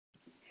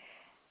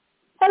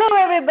Hello,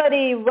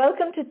 everybody.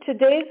 Welcome to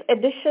today's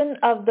edition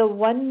of the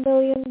 1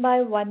 Million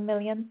by 1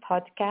 Million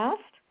podcast.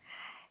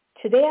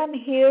 Today I'm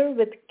here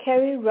with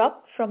Kerry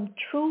Rupp from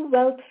True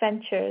Wealth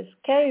Ventures.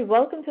 Kerry,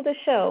 welcome to the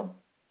show.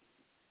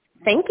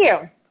 Thank you.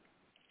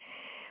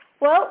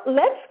 Well,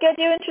 let's get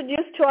you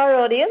introduced to our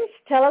audience.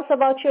 Tell us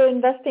about your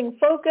investing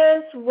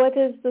focus. What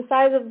is the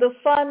size of the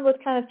fund? What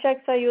kind of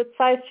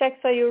size checks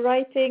are you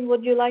writing?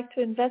 What do you like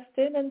to invest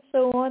in? And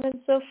so on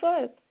and so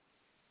forth.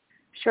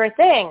 Sure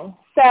thing.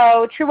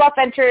 So True Wealth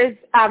Ventures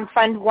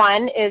Fund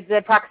 1 is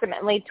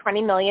approximately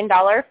 $20 million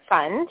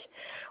fund.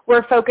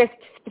 We're focused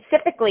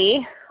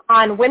specifically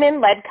on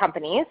women-led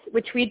companies,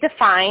 which we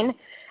define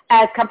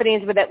as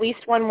companies with at least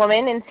one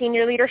woman in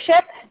senior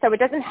leadership. So it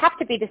doesn't have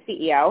to be the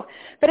CEO,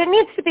 but it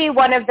needs to be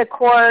one of the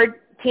core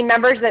team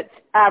members that's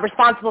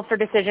responsible for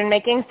decision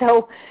making.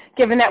 So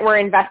given that we're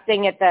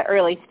investing at the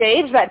early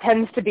stage, that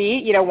tends to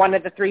be, one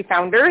of the three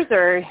founders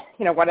or,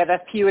 one of the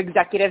few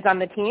executives on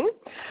the team.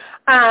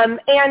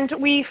 And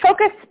we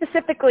focus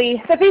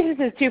specifically, the thesis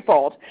is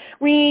twofold.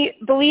 We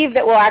believe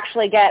that we'll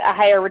actually get a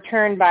higher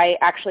return by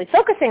actually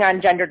focusing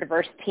on gender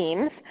diverse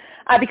teams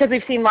because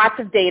we've seen lots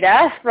of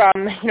data from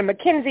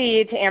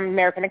McKinsey to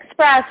American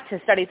Express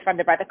to studies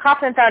funded by the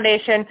Kauffman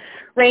Foundation,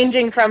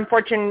 ranging from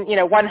Fortune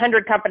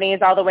 100 companies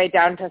all the way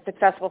down to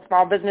successful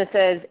small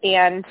businesses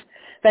and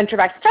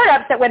venture-backed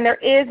startups, that when there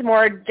is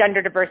more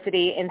gender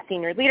diversity in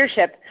senior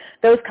leadership,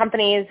 those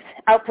companies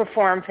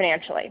outperform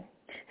financially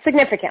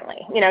significantly,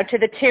 to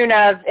the tune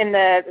of, in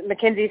the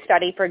McKinsey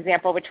study, for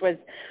example, which was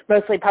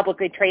mostly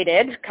publicly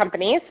traded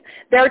companies,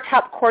 their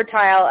top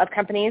quartile of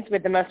companies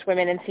with the most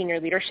women in senior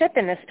leadership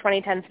in this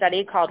 2010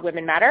 study called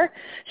Women Matter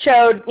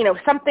showed,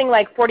 something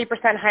like 40%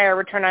 higher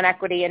return on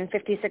equity and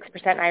 56%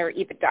 higher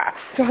EBITDA.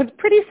 So it's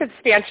pretty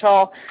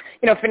substantial,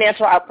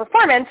 financial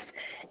outperformance.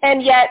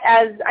 And yet,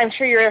 as I'm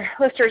sure your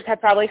listeners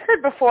have probably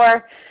heard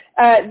before,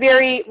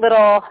 very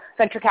little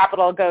venture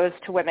capital goes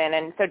to women.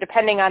 And so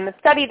depending on the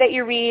study that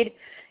you read,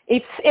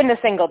 it's in the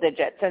single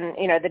digits. And,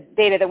 the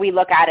data that we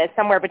look at is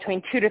somewhere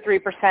between 2 to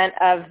 3%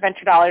 of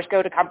venture dollars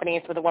go to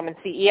companies with a woman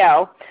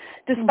CEO,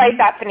 despite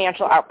that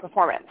financial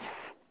outperformance.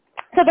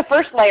 So the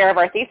first layer of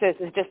our thesis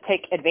is just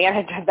take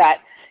advantage of that,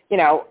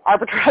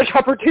 arbitrage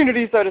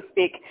opportunity, so to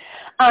speak.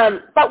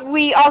 But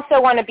we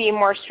also want to be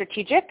more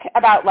strategic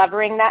about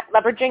leveraging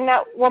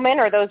that woman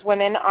or those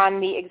women on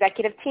the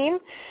executive team.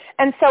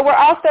 And so we're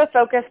also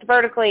focused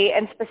vertically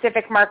in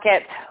specific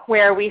markets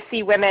where we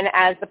see women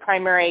as the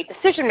primary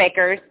decision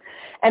makers,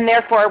 and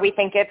therefore we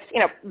think it's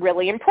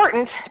really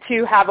important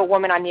to have a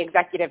woman on the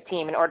executive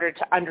team in order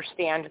to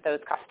understand those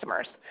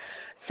customers.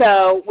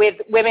 So with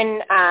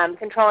women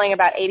controlling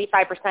about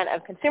 85%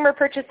 of consumer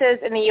purchases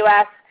in the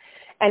U.S.,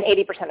 and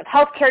 80% of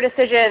healthcare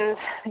decisions,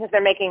 because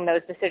they're making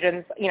those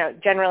decisions,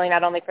 generally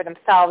not only for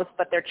themselves,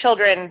 but their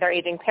children, their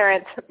aging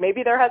parents,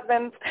 maybe their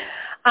husbands,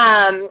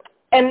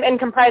 and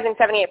comprising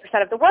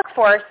 78% of the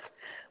workforce.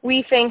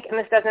 We think, and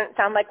this doesn't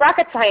sound like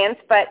rocket science,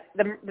 but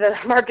the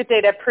market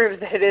data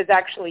proves that it is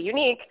actually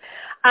unique,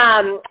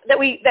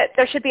 that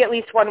there should be at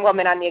least one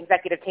woman on the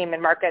executive team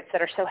in markets that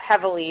are so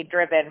heavily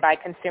driven by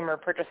consumer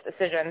purchase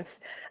decisions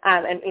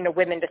and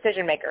women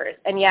decision makers.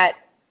 And yet,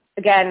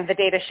 again, the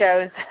data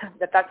shows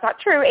that that's not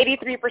true.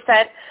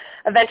 83%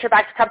 of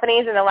venture-backed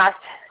companies in the last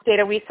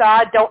data we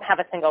saw don't have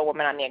a single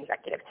woman on the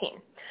executive team.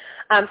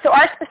 So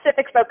our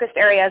specific focused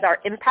areas are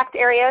impact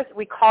areas.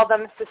 We call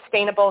them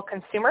sustainable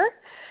consumer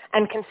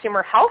and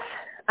consumer health.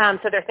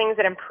 So they're things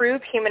that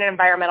improve human and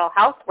environmental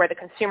health where the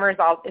consumer is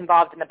all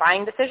involved in the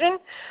buying decision.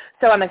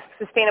 So on the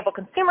sustainable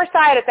consumer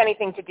side, it's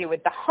anything to do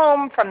with the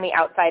home from the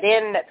outside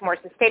in that's more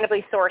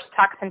sustainably sourced,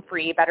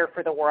 toxin-free, better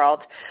for the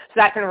world. So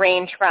that can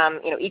range from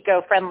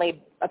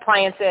eco-friendly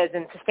appliances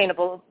and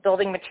sustainable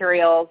building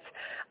materials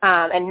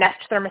and Nest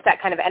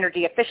thermostat kind of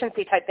energy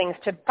efficiency type things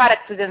to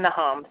products within the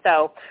home.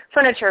 So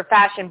furniture,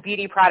 fashion,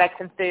 beauty products,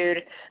 and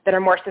food that are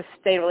more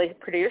sustainably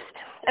produced.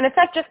 And it's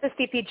not just the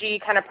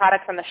CPG kind of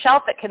products on the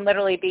shelf. It can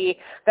literally be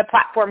the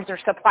platforms or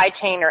supply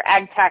chain or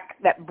ag tech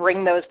that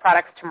bring those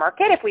products to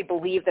market if we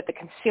believe that the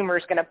consumer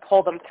is going to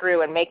pull them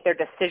through and make their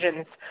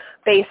decisions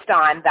based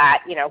on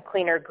that,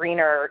 cleaner,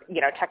 greener,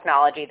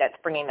 technology that's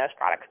bringing those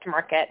products to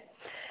market.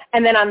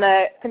 And then on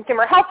the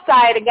consumer health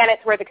side, again,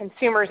 it's where the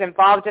consumer is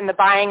involved in the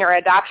buying or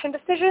adoption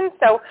decisions.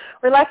 So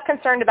we're less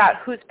concerned about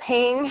who's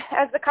paying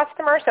as the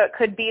customer. So it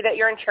could be that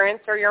your insurance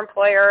or your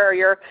employer or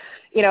your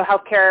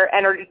healthcare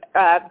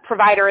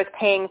provider is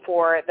paying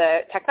for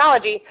the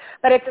technology.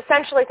 But it's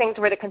essentially things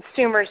where the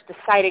consumer is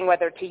deciding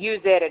whether to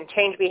use it and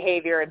change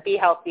behavior and be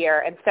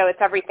healthier. And so it's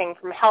everything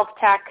from health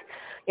tech,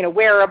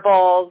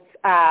 wearables,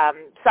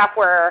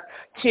 software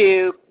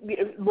to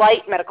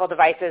light medical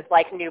devices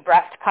like new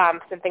breast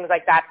pumps and things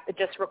like that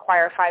just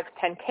require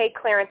 510K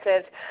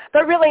clearances,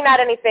 but really not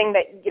anything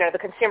that the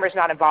consumer is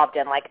not involved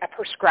in, like a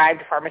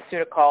prescribed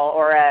pharmaceutical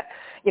or a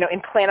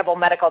implantable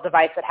medical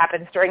device that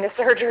happens during the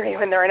surgery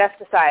when they're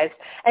anesthetized,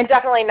 and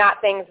definitely not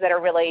things that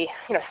are really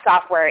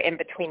software in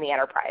between the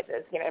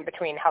enterprises, in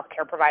between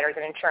healthcare providers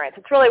and insurance.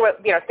 It's really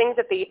what things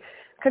that the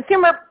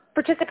consumer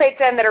participates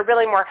in that are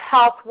really more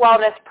health,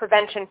 wellness,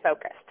 prevention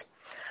focused.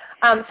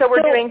 So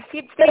we're doing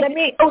seed stage. Let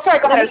me go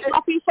ahead.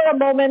 Stop you for a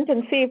moment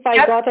and see if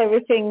I got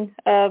everything.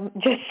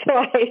 Just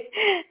so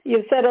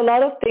you said a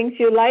lot of things.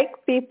 You like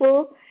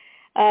people,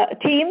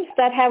 teams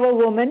that have a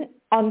woman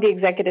on the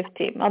executive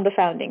team, on the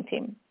founding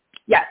team.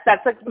 Yes,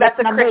 that's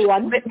a number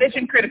one.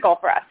 Mission critical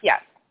for us.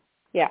 Yes.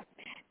 Yeah.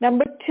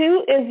 Number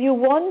two is you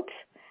want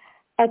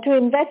to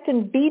invest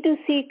in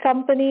B2C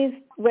companies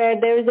where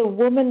there is a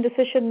woman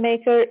decision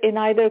maker in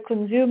either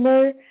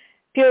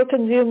pure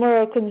consumer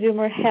or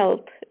consumer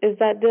health.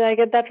 Did I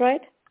get that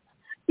right?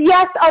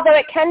 Yes, although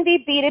it can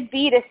be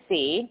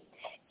B2B2C.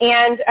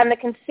 And on the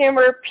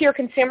pure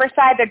consumer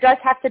side, there does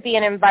have to be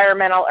an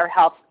environmental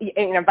health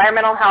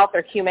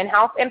or human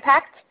health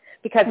impact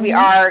because we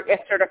are a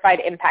certified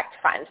impact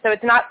fund. So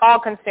it's not all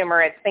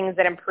consumer, it's things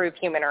that improve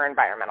human or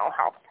environmental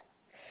health.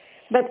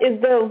 But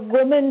is the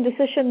woman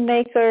decision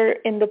maker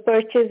in the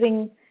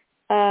purchasing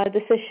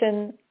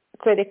decision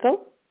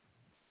critical?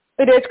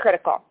 It is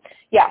critical.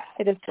 Yes.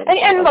 It is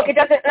critical. And look, it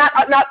doesn't.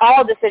 Not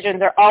all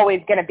decisions are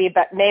always going to be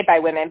made by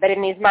women, but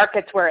in these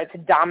markets where it's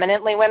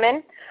dominantly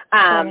women,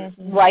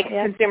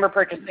 consumer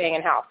purchasing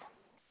and health.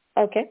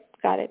 Okay,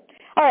 got it.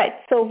 All right,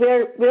 so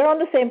we're on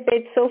the same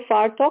page so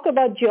far. Talk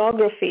about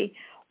geography.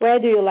 Where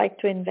do you like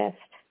to invest?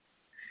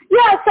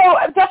 Yeah,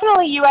 so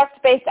definitely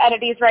U.S.-based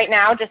entities right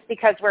now, just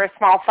because we're a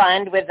small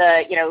fund with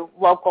a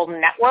local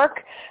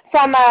network.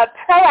 From a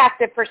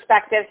proactive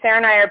perspective, Sarah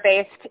and I are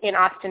based in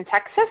Austin,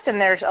 Texas, and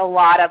there's a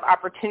lot of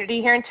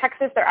opportunity here in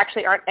Texas. There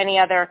actually aren't any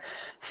other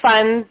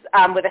funds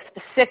with a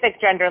specific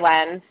gender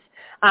lens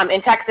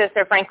in Texas,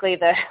 or frankly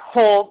the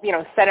whole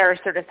center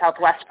sort of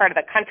southwest part of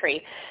the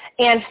country.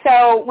 And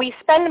so we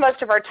spend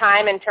most of our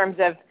time in terms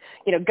of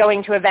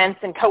going to events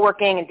and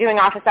co-working and doing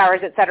office hours,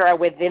 et cetera,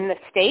 within the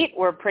state.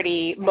 We're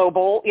pretty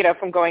mobile,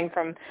 from going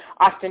from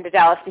Austin to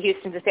Dallas to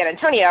Houston to San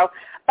Antonio.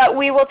 But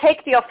we will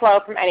take deal flow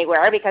from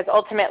anywhere because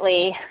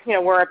ultimately,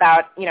 we're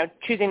about,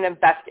 choosing the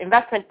best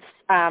investments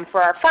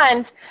for our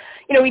fund.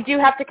 We do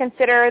have to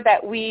consider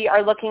that we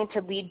are looking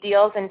to lead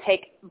deals and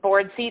take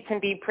board seats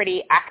and be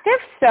pretty active.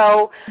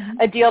 So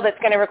a deal that's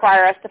going to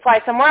require us to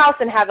fly somewhere else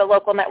and have a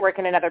local network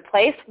in another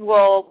place,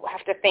 we'll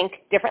have to think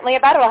differently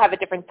about it. We'll have a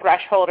different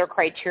threshold or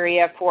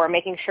criteria for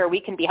making sure we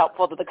can be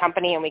helpful to the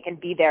company and we can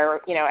be there,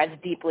 as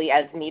deeply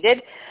as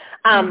needed.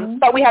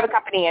 But we have a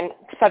company in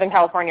Southern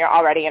California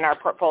already in our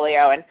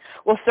portfolio, and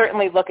we'll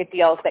certainly look at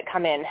deals that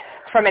come in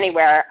from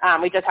anywhere.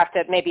 We just have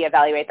to maybe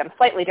evaluate them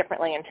slightly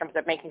differently in terms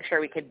of making sure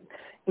we could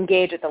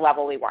engage at the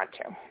level we want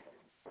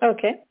to.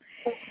 Okay.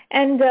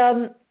 And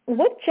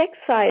what check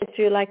size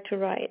do you like to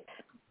write?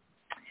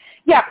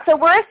 Yeah, so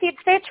we're a seed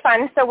stage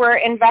fund, so we're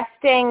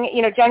investing,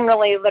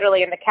 generally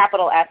literally in the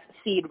capital S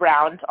seed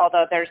round,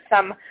 although there's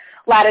some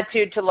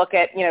latitude to look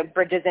at,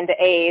 bridges into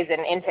A's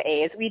and into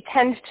A's. We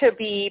tend to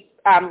be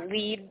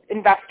lead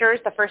investors,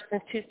 the first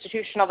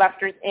institutional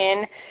investors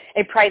in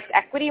a priced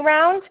equity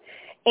round,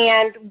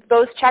 and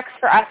those checks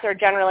for us are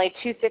generally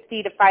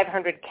 $250 to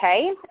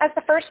 $500K as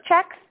the first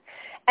checks.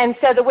 And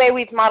so the way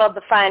we've modeled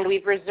the fund,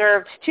 we've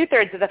reserved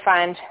 2/3 of the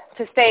fund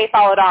to stay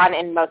followed on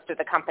in most of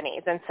the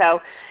companies. And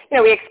so,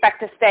 we expect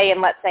to stay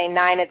in, let's say,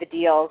 9 of the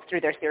deals through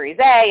their Series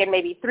A and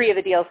maybe 3 of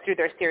the deals through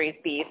their Series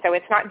B. So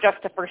it's not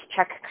just a first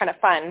check kind of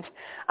fund,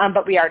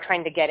 but we are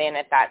trying to get in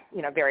at that,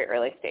 very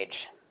early stage.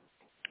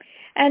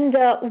 And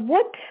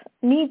what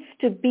needs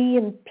to be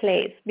in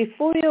place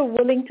before you're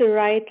willing to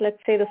write,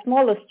 let's say, the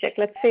smallest check?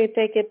 Let's say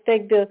take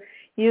the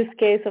use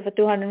case of a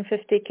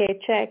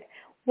 $250K check.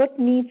 What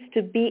needs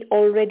to be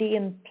already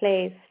in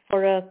place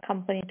for a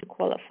company to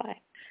qualify?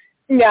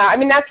 Yeah,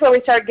 that's where we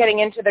start getting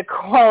into the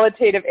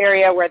qualitative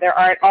area where there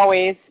aren't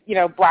always,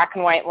 black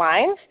and white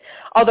lines.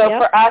 Although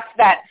for us,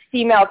 that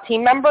female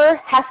team member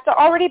has to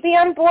already be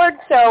on board.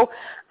 So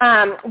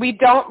we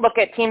don't look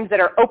at teams that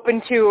are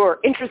open to or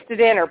interested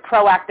in or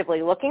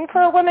proactively looking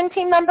for a women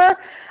team member.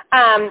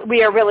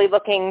 We are really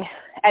looking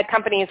at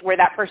companies where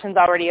that person's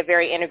already a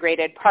very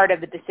integrated part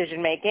of the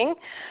decision making.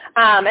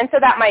 And so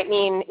that might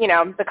mean,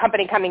 the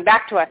company coming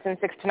back to us in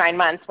 6 to 9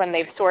 months when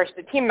they've sourced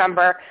a team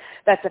member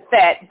that's a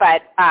fit.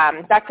 But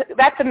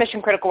that's a mission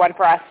critical one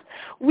for us.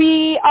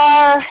 We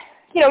are,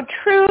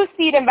 true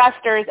seed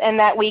investors in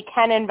that we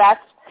can invest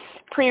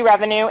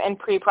pre-revenue and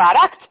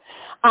pre-product.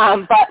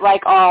 But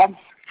like all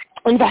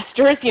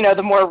investors,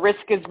 the more risk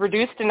is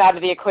reduced and out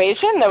of the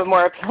equation, the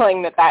more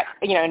appealing that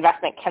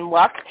investment can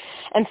look.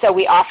 And so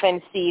we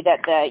often see that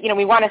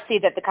we want to see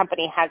that the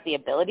company has the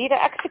ability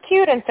to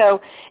execute. And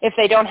so if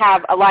they don't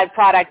have a live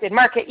product in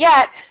market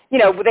yet,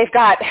 they've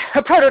got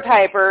a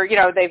prototype or,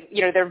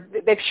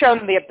 they've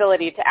shown the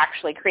ability to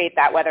actually create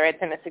that, whether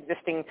it's in this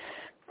existing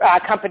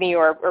company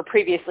or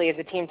previously as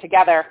a team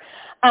together.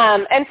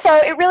 And so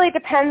it really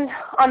depends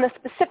on the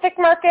specific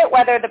market,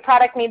 whether the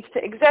product needs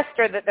to exist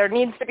or that there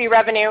needs to be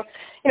revenue.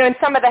 In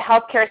some of the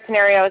healthcare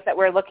scenarios that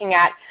we're looking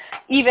at,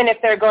 even if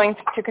they're going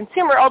to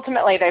consumer,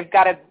 ultimately they've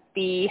got to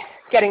be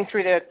getting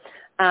through the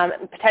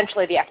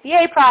potentially the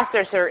FDA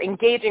process or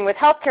engaging with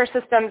healthcare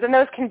systems, and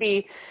those can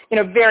be,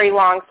 very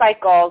long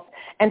cycles.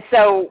 And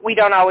so we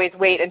don't always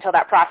wait until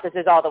that process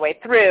is all the way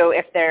through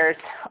if there's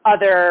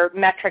other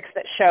metrics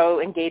that show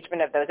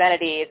engagement of those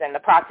entities and the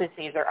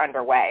processes are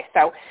underway.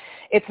 So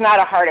it's not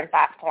a hard and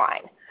fast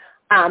line.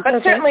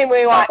 But certainly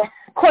we want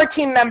core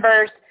team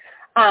members,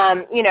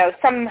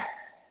 some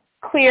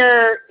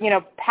clear,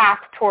 path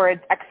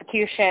towards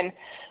execution.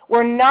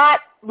 We're not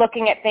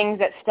looking at things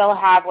that still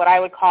have what I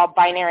would call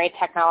binary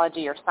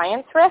technology or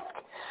science risk.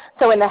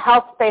 So in the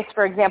health space,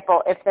 for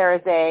example, if there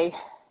is a,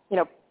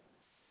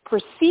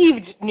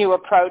 perceived new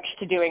approach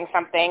to doing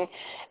something,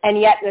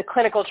 and yet the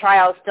clinical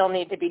trials still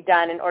need to be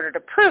done in order to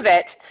prove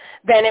it,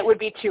 then it would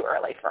be too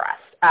early for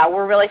us.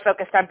 We're really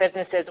focused on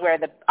businesses where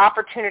the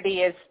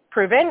opportunity is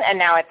proven, and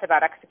now it's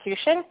about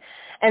execution.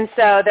 And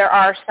so there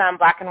are some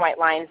black and white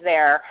lines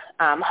there,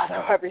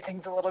 although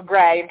everything's a little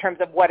gray in terms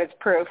of what is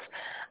proof.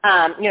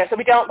 So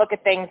we don't look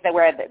at things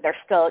where there's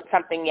still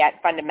something yet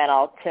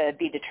fundamental to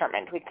be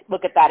determined. We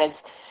look at that as,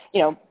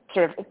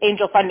 sort of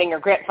angel funding or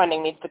grant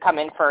funding needs to come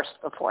in first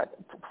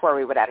before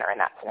we would enter in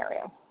that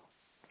scenario.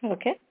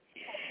 Okay.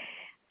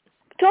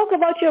 Talk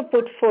about your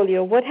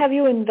portfolio. What have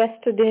you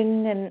invested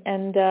in?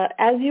 And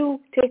as you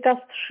take us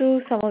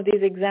through some of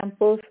these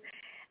examples,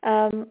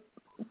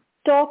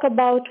 talk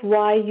about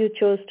why you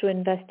chose to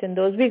invest in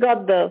those. We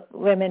got the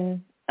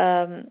women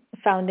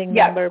founding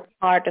member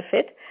part of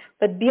it.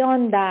 But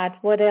beyond that,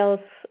 what else,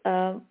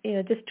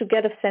 just to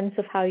get a sense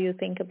of how you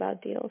think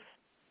about deals?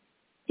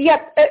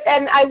 Yep,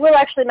 and I will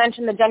actually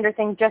mention the gender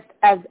thing just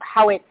as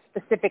how it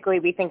specifically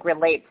we think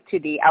relates to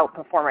the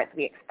outperformance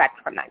we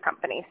expect from that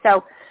company.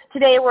 So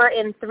today we're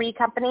in 3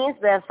 companies.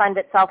 The fund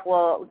itself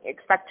will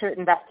expect to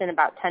invest in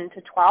about 10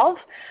 to 12.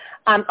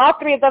 All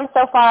 3 of them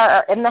so far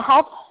are in the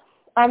health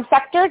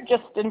sector,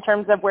 just in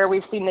terms of where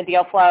we've seen the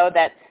deal flow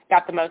that's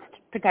got the most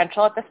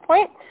potential at this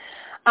point.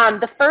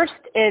 The first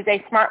is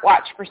a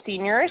smartwatch for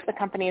seniors. The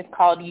company is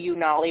called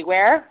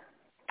Unoliwear,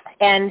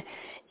 and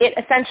it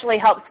essentially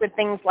helps with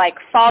things like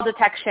fall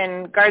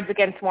detection, guards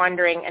against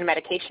wandering, and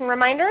medication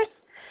reminders.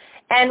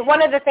 And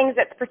one of the things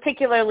that's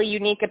particularly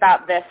unique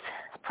about this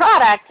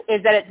product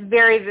is that it's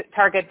very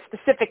targeted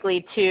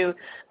specifically to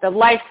the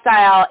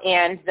lifestyle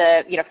and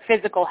the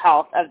physical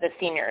health of the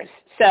seniors.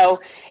 So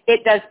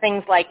it does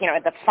things like,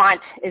 the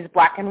font is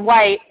black and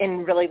white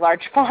in really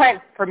large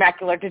font for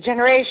macular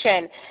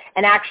degeneration,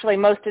 and actually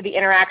most of the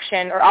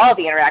interaction or all of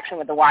the interaction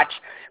with the watch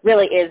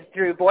really is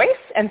through voice,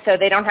 and so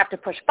they don't have to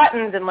push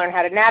buttons and learn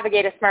how to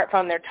navigate a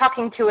smartphone. They're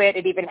talking to it.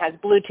 It even has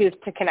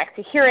Bluetooth to connect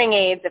to hearing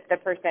aids if the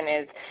person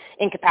is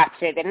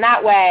incapacitated in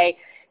that way.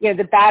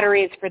 The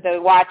batteries for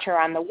the watch are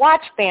on the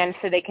watch band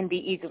so they can be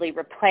easily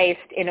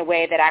replaced in a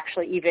way that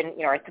actually even,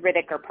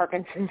 arthritic or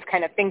Parkinson's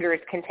kind of fingers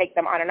can take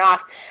them on and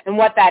off. And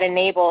what that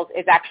enables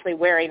is actually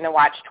wearing the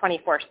watch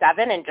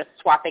 24/7 and just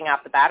swapping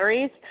out the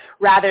batteries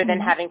rather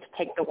than having to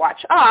take the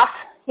watch off,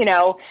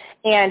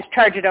 and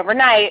charge it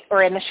overnight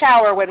or in the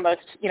shower when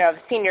most,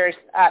 seniors,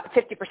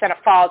 50% of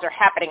falls are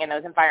happening in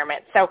those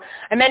environments. So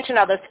I mentioned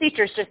all those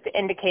features just to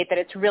indicate that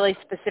it's really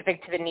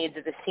specific to the needs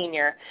of the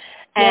senior.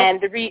 And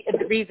the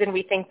reason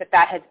we think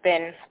that has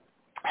been,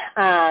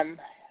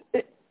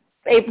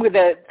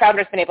 the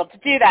founder's been able to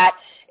do that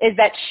is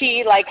that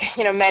she, like,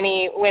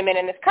 many women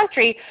in this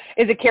country,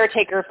 is a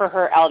caretaker for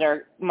her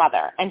elder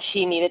mother, and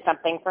she needed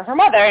something for her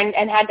mother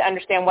and had to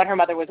understand what her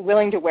mother was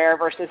willing to wear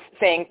versus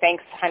saying,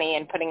 thanks, honey,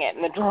 and putting it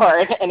in the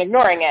drawer and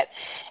ignoring it.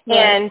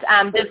 Right.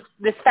 And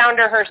this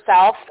founder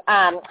herself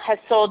has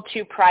sold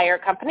 2 prior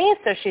companies,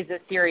 so she's a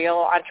serial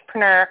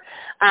entrepreneur.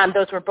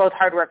 Those were both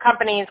hardware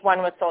companies. One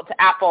was sold to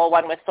Apple,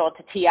 one was sold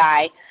to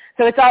TI.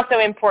 So it's also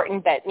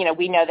important that,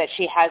 we know that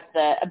she has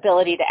the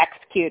ability to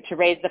execute, to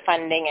raise the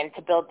funding, and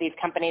to build these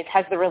companies,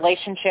 has the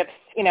relationships,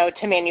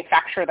 to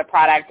manufacture the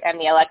product and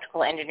the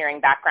electrical engineering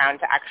background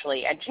to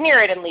actually engineer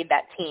it and lead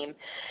that team.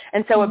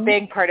 And so a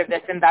big part of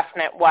this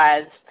investment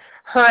was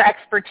her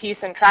expertise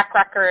and track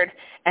record,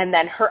 and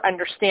then her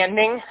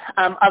understanding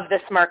of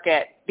this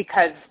market,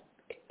 because,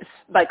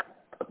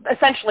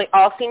 essentially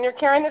all senior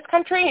care in this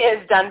country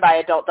is done by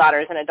adult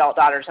daughters and adult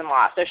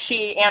daughters-in-law. So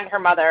she and her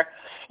mother,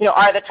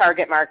 are the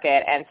target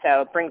market, and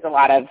so it brings a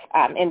lot of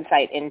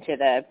insight into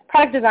the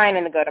product design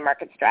and the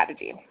go-to-market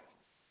strategy.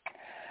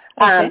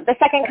 Okay. The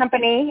second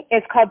company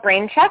is called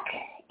BrainCheck,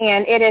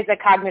 and it is a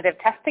cognitive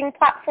testing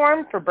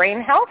platform for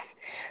brain health.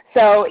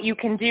 So you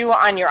can do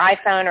on your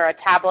iPhone or a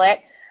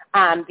tablet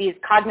these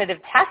cognitive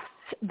tests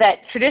that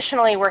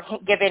traditionally were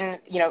given,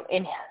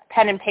 in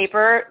pen and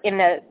paper in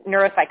the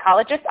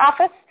neuropsychologist's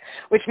office,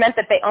 which meant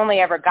that they only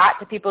ever got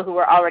to people who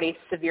were already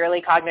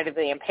severely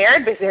cognitively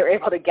impaired because they were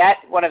able to get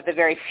one of the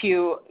very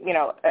few,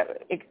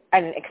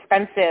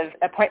 expensive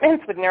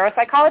appointments with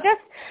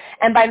neuropsychologists.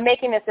 And by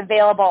making this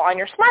available on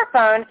your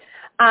smartphone,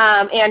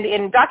 and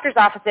in doctors'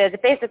 offices,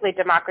 it basically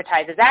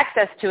democratizes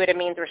access to it. It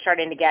means we're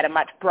starting to get a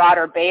much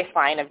broader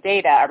baseline of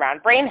data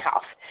around brain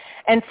health.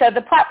 And so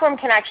the platform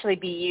can actually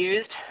be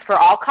used for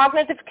all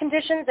cognitive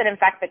conditions. And in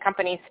fact, the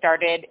company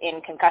started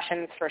in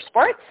concussions for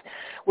sports,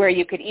 where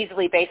you could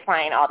easily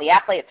baseline all the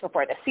athletes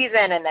before the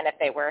season, and then if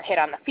they were hit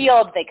on the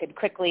field, they could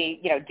quickly,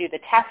 do the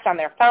test on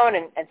their phone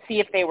and see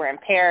if they were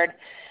impaired.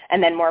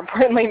 And then more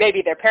importantly,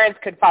 maybe their parents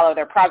could follow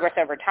their progress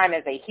over time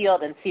as they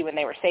healed and see when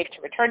they were safe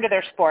to return to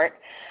their sport.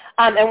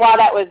 And while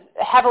that was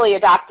heavily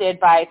adopted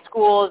by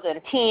schools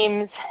and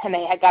teams, and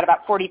they had got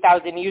about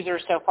 40,000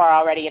 users so far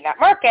already in that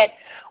market,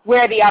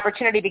 where the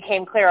opportunity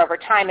became clear over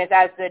time is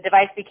as the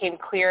device became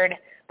cleared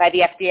by the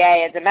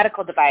FDA as a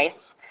medical device,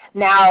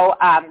 now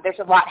there's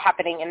a lot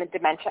happening in the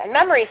dementia and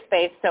memory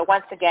space. So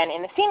once again,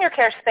 in the senior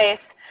care space,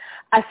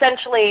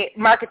 essentially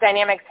market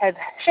dynamics has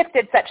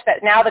shifted such that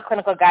now the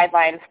clinical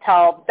guidelines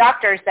tell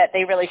doctors that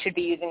they really should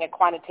be using a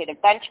quantitative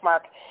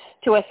benchmark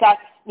to assess,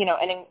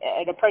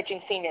 an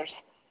approaching senior's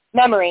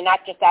memory, not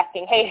just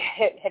asking, hey,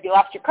 have you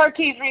lost your car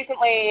keys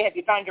recently? Have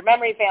you found your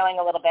memory failing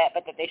a little bit?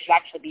 But that they should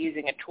actually be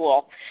using a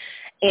tool.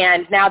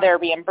 And now there are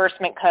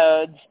reimbursement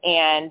codes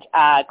and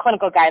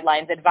clinical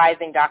guidelines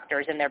advising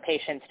doctors and their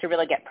patients to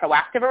really get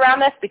proactive around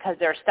this, because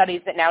there are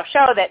studies that now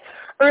show that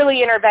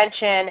early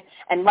intervention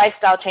and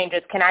lifestyle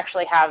changes can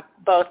actually have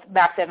both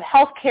massive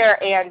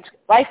healthcare and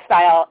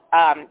lifestyle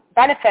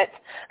benefits.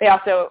 They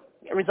also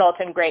result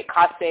in great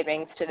cost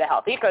savings to the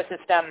health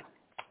ecosystem.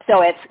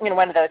 So it's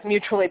one of those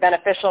mutually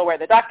beneficial where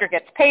the doctor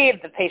gets paid,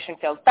 the patient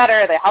feels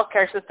better, the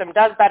healthcare system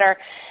does better.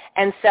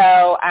 And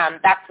so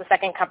that's the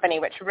second company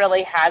which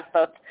really has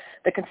both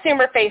the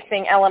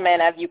consumer-facing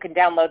element of you can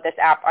download this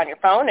app on your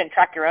phone and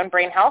track your own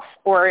brain health,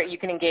 or you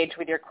can engage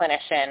with your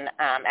clinician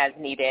as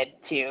needed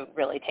to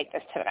really take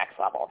this to the next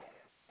level.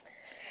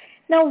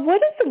 Now,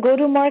 what is the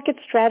go-to-market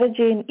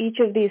strategy in each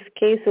of these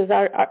cases?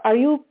 Are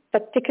you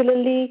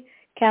particularly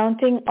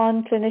counting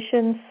on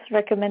clinicians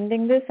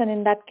recommending this? And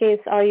in that case,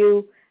 are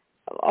you,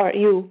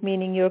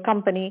 meaning your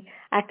company,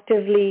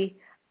 actively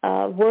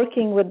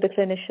working with the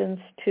clinicians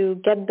to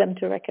get them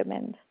to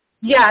recommend?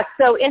 Yeah,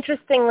 so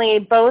interestingly,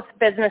 both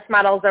business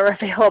models are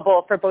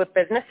available for both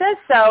businesses.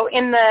 So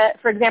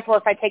for example,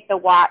 if I take the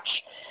watch,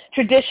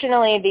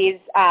 traditionally these,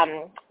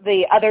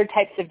 the other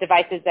types of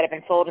devices that have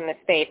been sold in this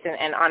space,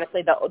 and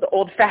honestly the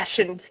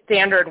old-fashioned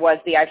standard was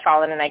the I've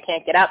fallen and I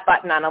can't get up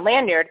button on a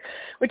lanyard,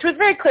 which was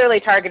very clearly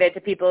targeted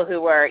to people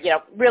who were,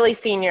 really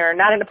senior,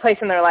 not in a place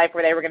in their life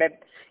where they were going to,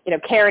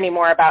 care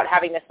anymore about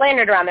having this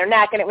lanyard around their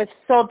neck, and it was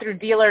sold through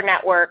dealer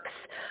networks,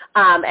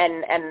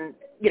 and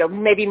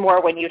maybe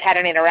more when you'd had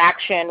an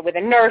interaction with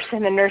a nurse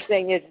and the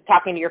nursing is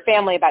talking to your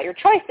family about your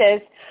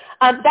choices.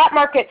 That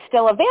market's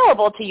still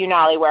available to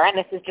Unaliwear, and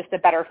this is just a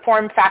better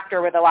form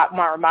factor with a lot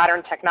more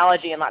modern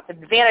technology and lots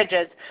of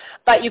advantages.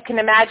 But you can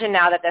imagine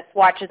now that this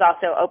watch is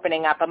also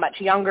opening up a much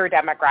younger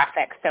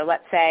demographic. So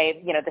let's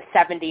say, the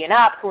 70 and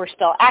up who are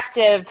still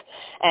active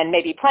and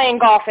maybe playing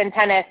golf and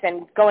tennis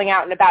and going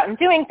out and about and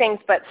doing things,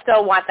 but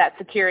still want that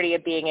security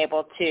of being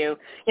able to,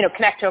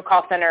 connect to a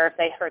call center if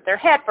they hurt their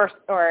hip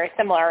or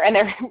similar, and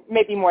they're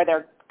maybe more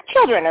their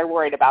children are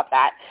worried about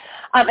that.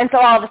 And so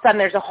all of a sudden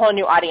there's a whole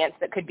new audience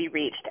that could be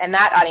reached, and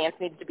that audience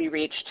needs to be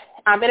reached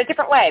in a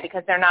different way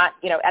because they're not,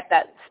 at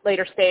that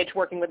later stage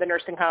working with a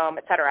nursing home,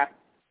 et cetera.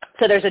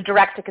 So there's a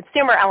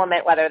direct-to-consumer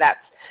element, whether that's,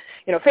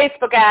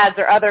 Facebook ads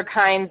or other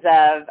kinds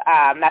of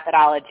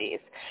methodologies.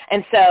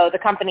 And so the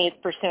company is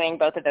pursuing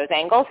both of those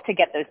angles to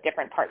get those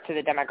different parts of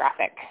the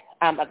demographic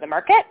of the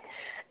market.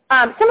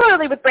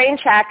 Similarly with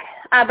BrainCheck,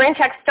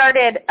 BrainCheck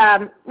started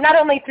not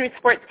only through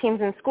sports teams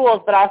and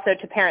schools, but also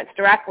to parents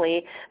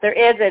directly. There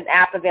is an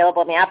app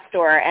available in the App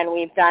Store, and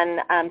we've done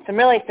some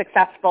really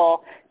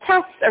successful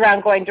tests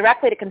around going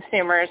directly to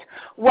consumers.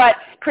 What's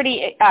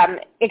pretty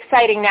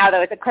exciting now,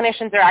 though, is that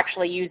clinicians are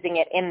actually using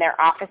it in their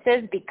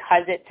offices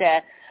because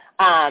it's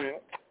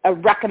a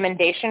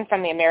recommendation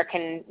from the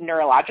American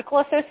Neurological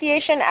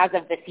Association as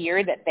of this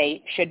year that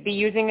they should be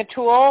using a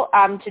tool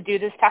to do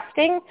this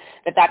testing,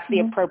 that's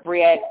the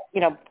appropriate,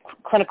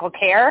 clinical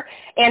care,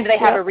 and they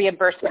have a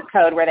reimbursement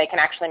code where they can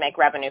actually make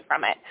revenue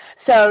from it.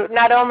 So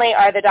not only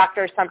are the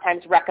doctors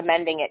sometimes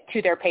recommending it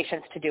to their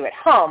patients to do at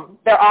home,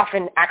 they're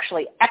often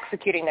actually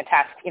executing the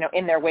test,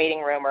 in their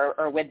waiting room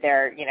or with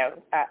their,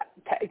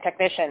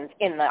 technicians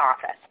in the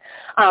office.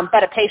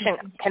 But a patient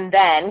can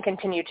then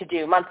continue to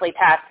do monthly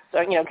tests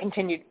or,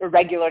 continue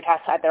regular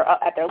tests at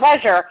their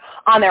leisure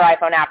on their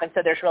iPhone app. And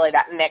so there's really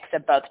that mix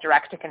of both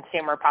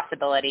direct-to-consumer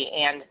possibility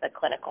and the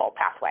clinical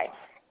pathway.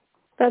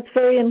 That's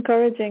very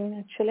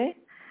encouraging, actually.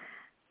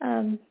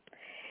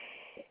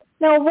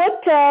 Now,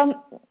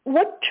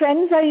 what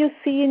trends are you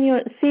seeing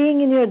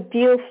in your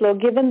deal flow,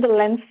 given the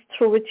lens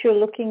through which you're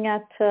looking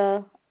at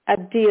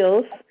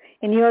deals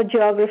in your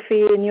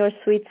geography, in your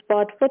sweet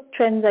spot? What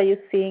trends are you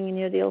seeing in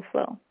your deal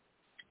flow?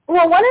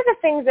 Well, one of the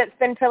things that's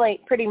been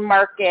pretty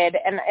marked,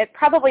 and it's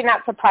probably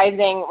not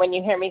surprising when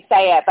you hear me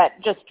say it, but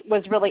just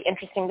was really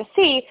interesting to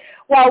see,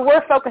 while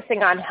we're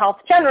focusing on health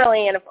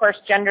generally and, of course,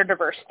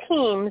 gender-diverse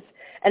teams,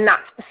 and not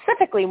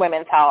specifically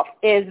women's health,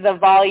 is the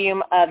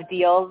volume of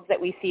deals that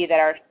we see that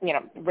are,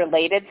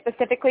 related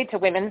specifically to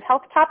women's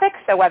health topics.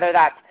 So whether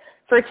that's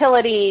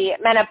fertility,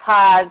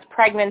 menopause,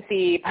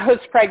 pregnancy,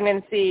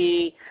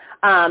 post-pregnancy,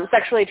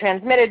 sexually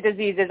transmitted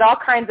diseases, all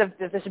kinds of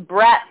this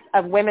breadth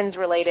of women's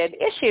related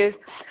issues.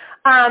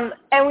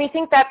 And we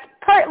think that's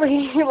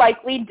partly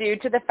likely due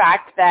to the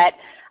fact that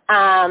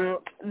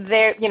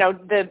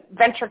the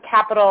venture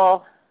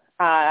capital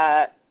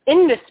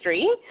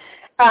industry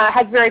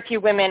has very few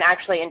women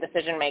actually in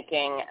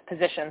decision-making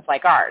positions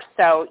like ours.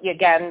 So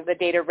again, the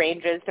data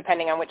ranges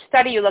depending on which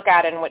study you look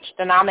at and which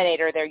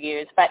denominator they're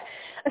used. But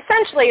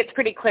essentially, it's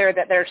pretty clear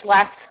that there's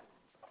less,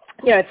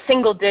 it's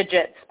single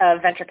digits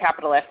of venture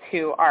capitalists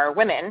who are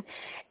women.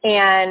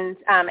 And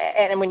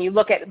when you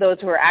look at those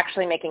who are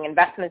actually making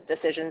investment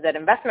decisions at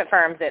investment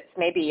firms, it's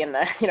maybe in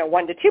the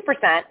 1 to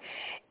 2%.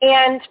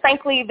 And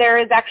frankly, there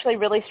is actually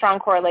really strong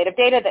correlative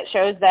data that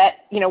shows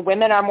that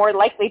women are more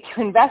likely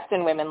to invest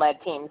in women-led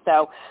teams.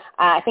 So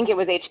I think it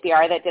was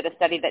HBR that did a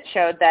study that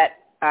showed that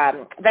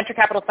venture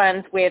capital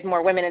funds with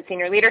more women in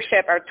senior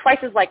leadership are twice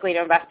as likely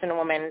to invest in a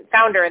woman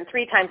founder and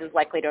 3 times as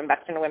likely to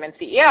invest in a women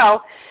CEO.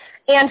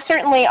 And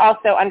certainly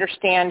also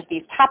understand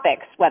these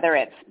topics, whether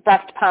it's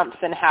breast pumps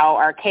and how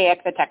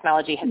archaic the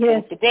technology has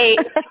been to date,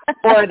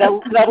 or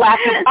the lack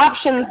of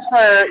options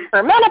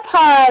for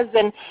menopause,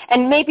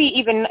 and maybe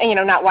even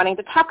not wanting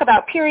to talk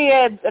about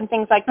periods and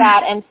things like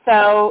that. And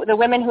so the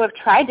women who have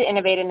tried to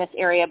innovate in this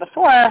area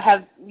before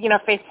have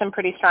faced some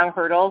pretty strong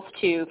hurdles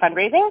to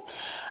fundraising.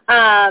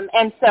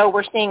 And so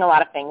we're seeing a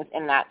lot of things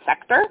in that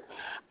sector.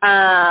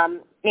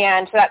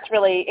 And so that's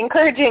really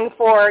encouraging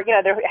for,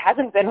 there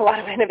hasn't been a lot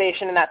of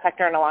innovation in that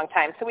sector in a long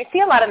time. So we see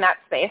a lot in that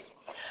space.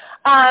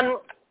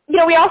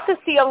 We also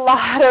see a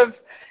lot of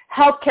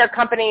healthcare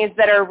companies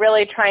that are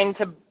really trying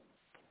to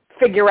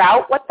figure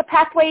out what the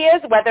pathway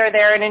is, whether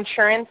they're an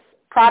insurance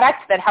product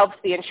that helps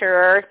the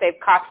insurer save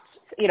costs,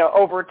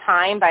 over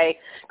time by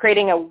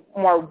creating a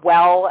more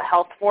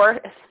health force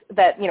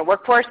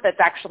workforce that's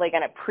actually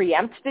going to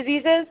preempt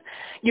diseases.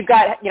 You've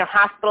got,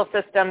 hospital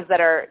systems that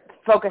are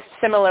focused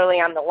similarly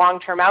on the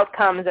long-term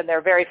outcomes, and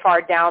they're very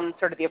far down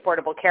sort of the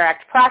Affordable Care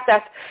Act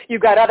process.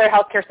 You've got other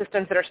healthcare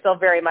systems that are still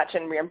very much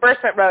in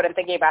reimbursement mode and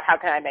thinking about how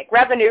can I make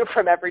revenue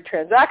from every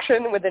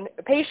transaction with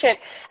a patient.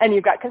 And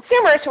you've got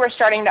consumers who are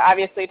starting to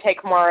obviously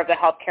take more of the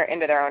healthcare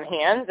into their own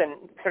hands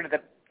and sort of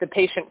the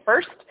patient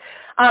first.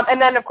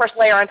 And then, of course,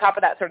 layer on top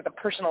of that sort of the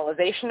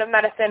personalization of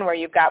medicine where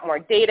you've got more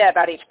data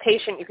about each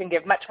patient. You can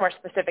give much more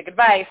specific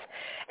advice.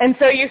 And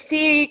so you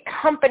see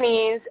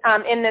companies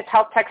in this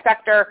health tech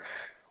sector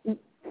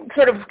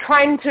sort of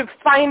trying to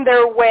find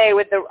their way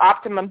with the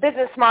optimum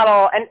business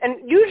model.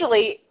 And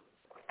usually,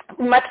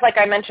 much like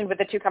I mentioned with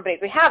the 2 companies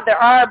we have, there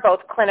are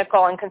both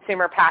clinical and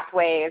consumer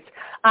pathways,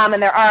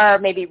 and there are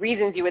maybe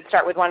reasons you would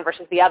start with one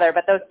versus the other,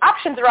 but those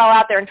options are all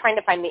out there, and trying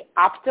to find the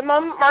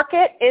optimum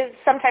market is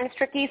sometimes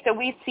tricky. So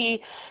we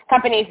see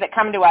companies that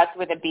come to us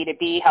with a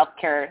B2B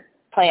healthcare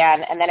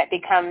plan, and then it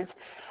becomes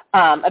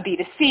a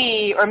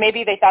B2C, or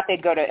maybe they thought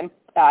they'd go to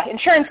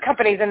insurance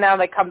companies, and now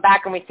they come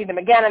back and we see them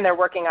again and they're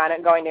working on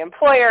it, going to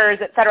employers,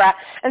 et cetera.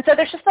 And so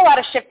there's just a lot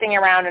of shifting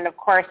around, and of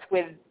course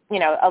with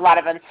a lot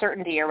of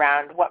uncertainty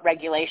around what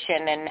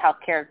regulation and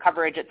healthcare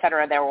coverage, et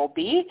cetera, there will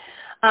be.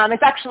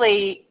 It's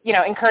actually,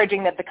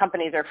 encouraging that the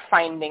companies are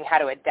finding how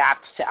to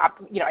adapt to,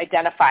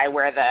 identify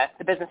where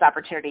the business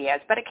opportunity is.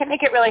 But it can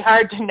make it really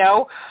hard to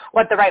know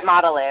what the right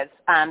model is,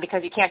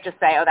 because you can't just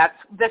say,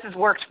 this has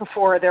worked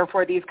before,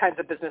 therefore these kinds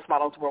of business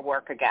models will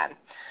work again.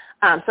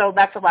 So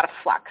that's a lot of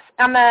flux.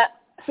 On the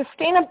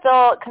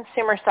sustainable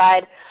consumer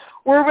side,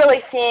 we're really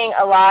seeing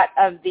a lot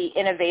of the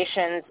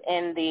innovations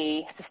in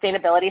the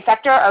sustainability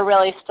sector are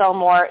really still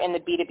more in the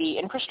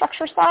B2B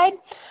infrastructure side.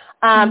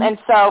 And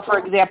so, for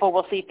example,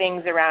 we'll see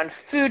things around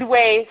food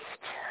waste,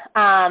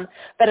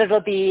 but it'll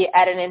be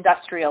at an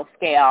industrial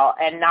scale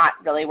and not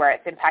really where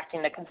it's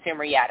impacting the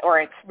consumer yet,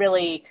 or it's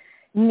really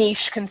niche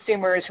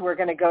consumers who are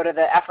going to go to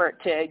the effort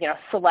to,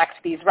 select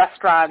these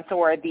restaurants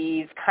or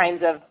these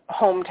kinds of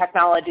home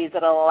technologies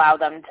that will allow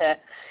them to,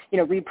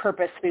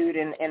 repurpose food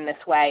in this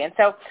way. And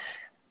so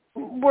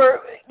we're,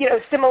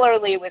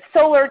 similarly with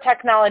solar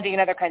technology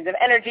and other kinds of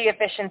energy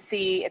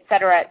efficiency, et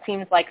cetera, it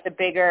seems like the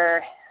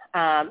bigger,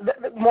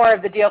 more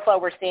of the deal flow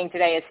we're seeing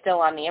today is still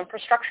on the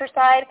infrastructure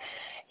side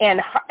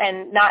and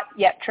not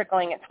yet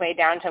trickling its way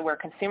down to where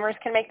consumers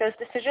can make those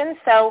decisions.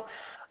 So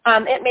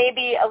it may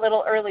be a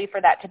little early for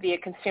that to be a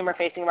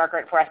consumer-facing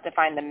market for us to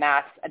find the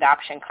mass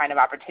adoption kind of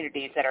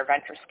opportunities that are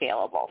venture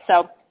scalable.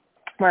 So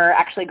we're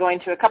actually going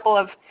to a couple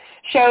of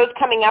shows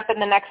coming up in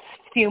the next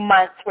few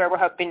months where we're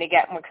hoping to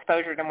get more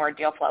exposure to more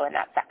deal flow in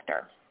that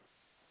sector.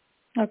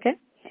 Okay.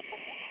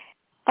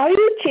 Are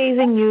you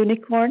chasing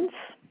unicorns?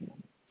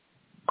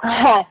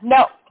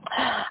 No.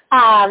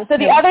 So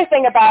the other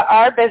thing about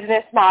our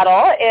business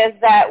model is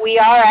that we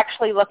are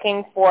actually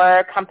looking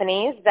for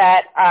companies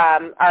that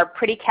are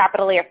pretty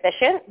capitally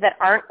efficient, that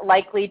aren't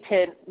likely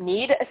to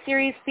need a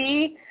Series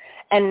C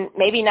and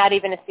maybe not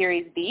even a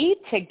Series B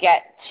to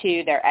get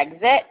to their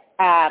exit.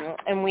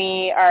 And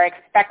we are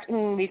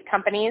expecting these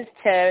companies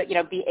to,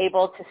 be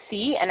able to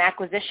see an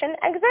acquisition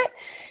exit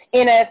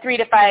in a 3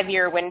 to 5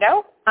 year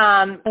window.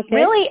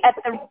 Really at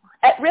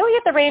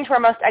the range where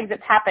most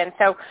exits happen.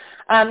 So,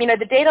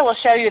 the data will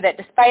show you that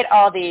despite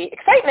all the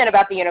excitement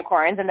about the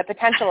unicorns and the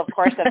potential, of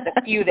course, of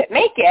the few that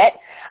make it,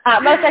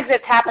 most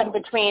exits happen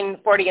between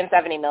 40 and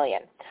 70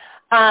 million.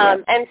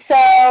 And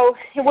so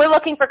we're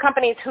looking for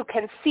companies who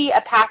can see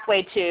a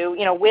pathway to,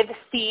 with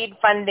seed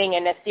funding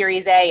in a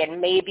Series A and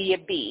maybe a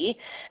B,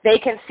 they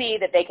can see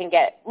that they can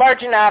get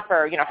large enough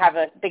or, have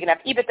a big enough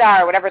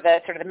EBITDA or whatever the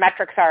sort of the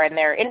metrics are in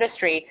their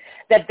industry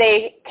that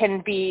they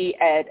can be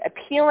an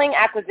appealing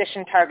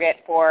acquisition target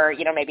for,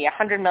 maybe a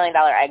 $100 million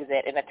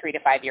exit in a 3 to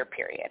 5 year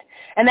period.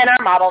 And then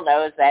our model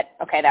knows that,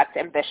 okay, that's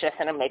ambitious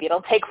and maybe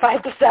it'll take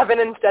 5 to 7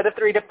 instead of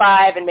 3 to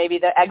 5, and maybe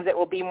the exit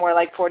will be more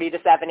like 40 to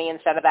 70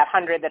 instead of that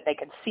 100 that they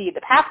could see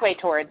the pathway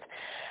towards.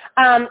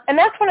 And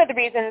that's one of the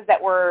reasons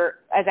that we're,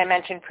 as I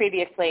mentioned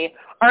previously,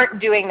 aren't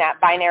doing that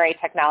binary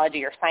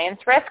technology or science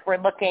risk. We're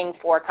looking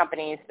for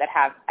companies that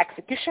have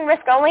execution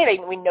risk only.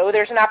 We know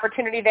there's an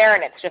opportunity there,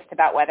 and it's just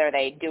about whether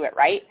they do it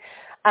right.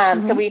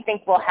 So we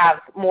think we'll have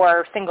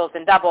more singles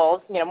and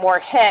doubles, more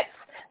hits.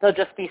 They'll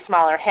just be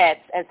smaller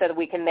hits, and so that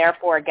we can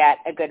therefore get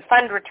a good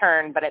fund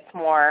return, but it's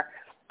more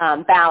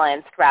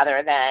balanced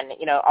rather than,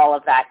 all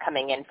of that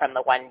coming in from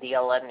the one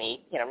deal and the,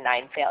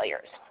 9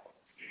 failures.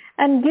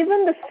 And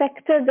given the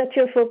sector that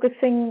you're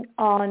focusing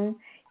on,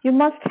 you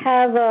must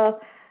have a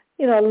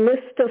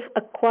list of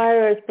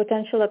acquirers,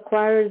 potential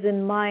acquirers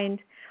in mind.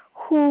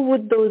 Who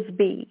would those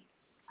be?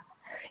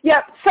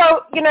 Yeah,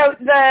 so,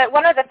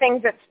 one of the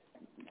things that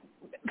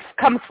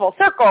comes full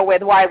circle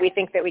with why we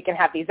think that we can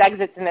have these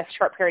exits in this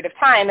short period of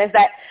time is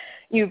that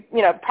you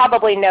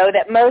probably know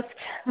that most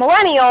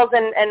millennials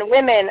and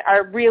women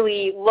are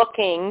really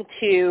looking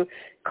to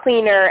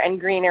cleaner and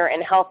greener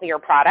and healthier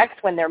products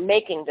when they're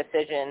making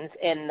decisions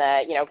in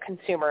the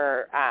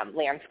consumer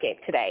landscape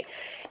today.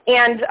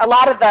 And a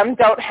lot of them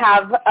don't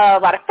have a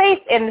lot of faith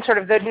in sort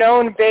of the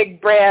known big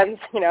brands,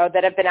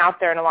 that have been out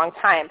there in a long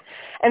time.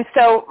 And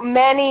so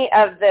many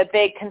of the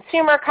big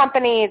consumer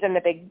companies and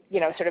the big,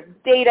 sort of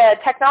data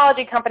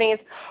technology companies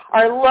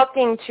are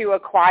looking to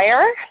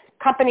acquire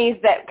companies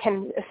that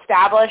can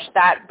establish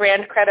that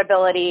brand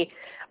credibility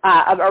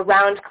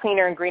around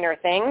cleaner and greener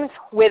things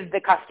with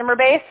the customer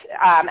base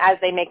as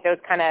they make those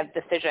kind of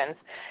decisions.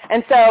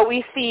 And so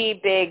we see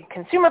big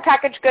consumer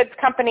packaged goods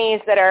companies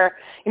that are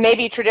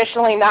maybe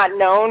traditionally not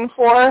known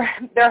for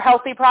their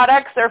healthy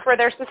products or for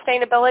their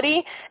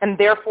sustainability, and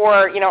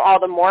therefore, all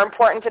the more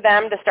important to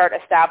them to start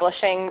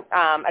establishing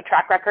a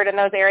track record in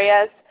those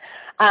areas.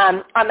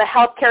 On the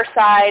healthcare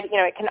side,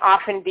 it can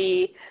often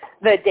be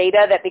the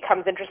data that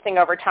becomes interesting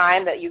over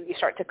time that you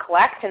start to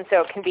collect, and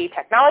so it can be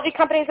technology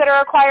companies that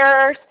are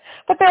acquirers,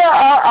 but there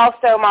are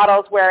also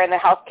models where in the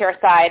healthcare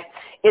side,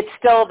 it's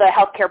still the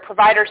healthcare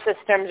provider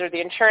systems or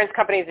the insurance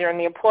companies or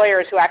the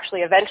employers who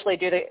actually eventually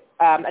do the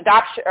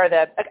adoption or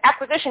the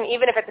acquisition,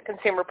 even if it's a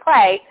consumer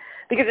play,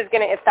 because it's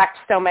going to affect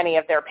so many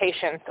of their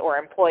patients or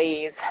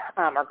employees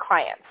or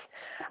clients.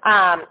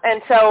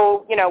 And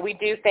so, we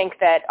do think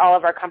that all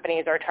of our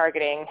companies are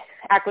targeting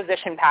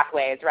acquisition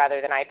pathways rather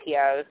than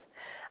IPOs.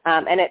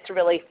 And it's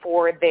really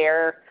for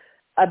their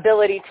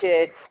ability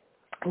to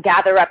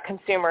gather up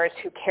consumers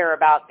who care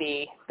about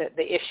the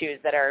issues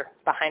that are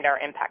behind our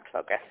impact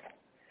focus.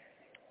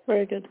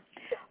 Very good.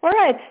 All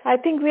right. I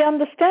think we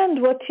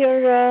understand what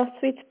your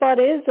sweet spot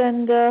is,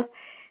 and,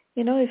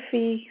 if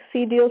we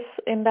see deals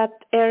in that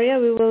area,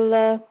 we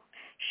will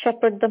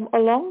shepherd them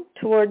along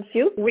towards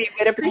you. We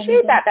would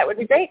appreciate that. That would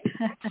be great.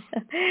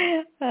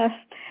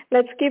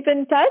 Let's keep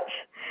in touch.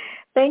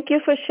 Thank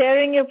you for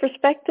sharing your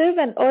perspective,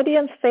 and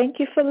audience, thank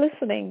you for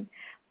listening.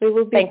 We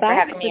will be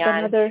back with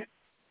another.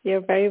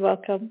 You're very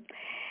welcome.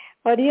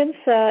 Audience,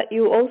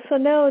 you also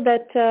know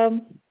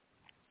that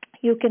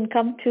you can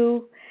come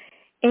to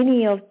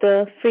any of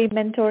the free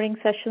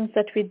mentoring sessions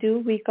that we do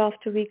week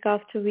after week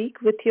after week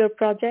with your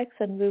projects,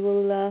 and we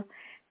will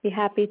be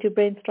happy to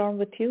brainstorm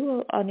with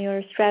you on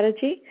your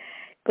strategy.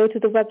 Go to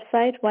the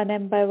website,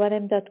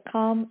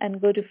 1mby1m.com,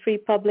 and go to free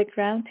public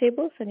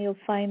roundtables, and you'll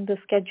find the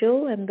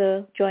schedule and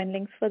the join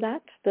links for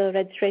that, the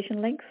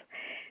registration links.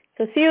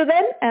 So see you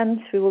then,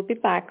 and we will be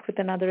back with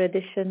another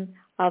edition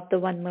of the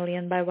 1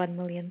 Million by 1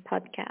 Million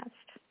podcast.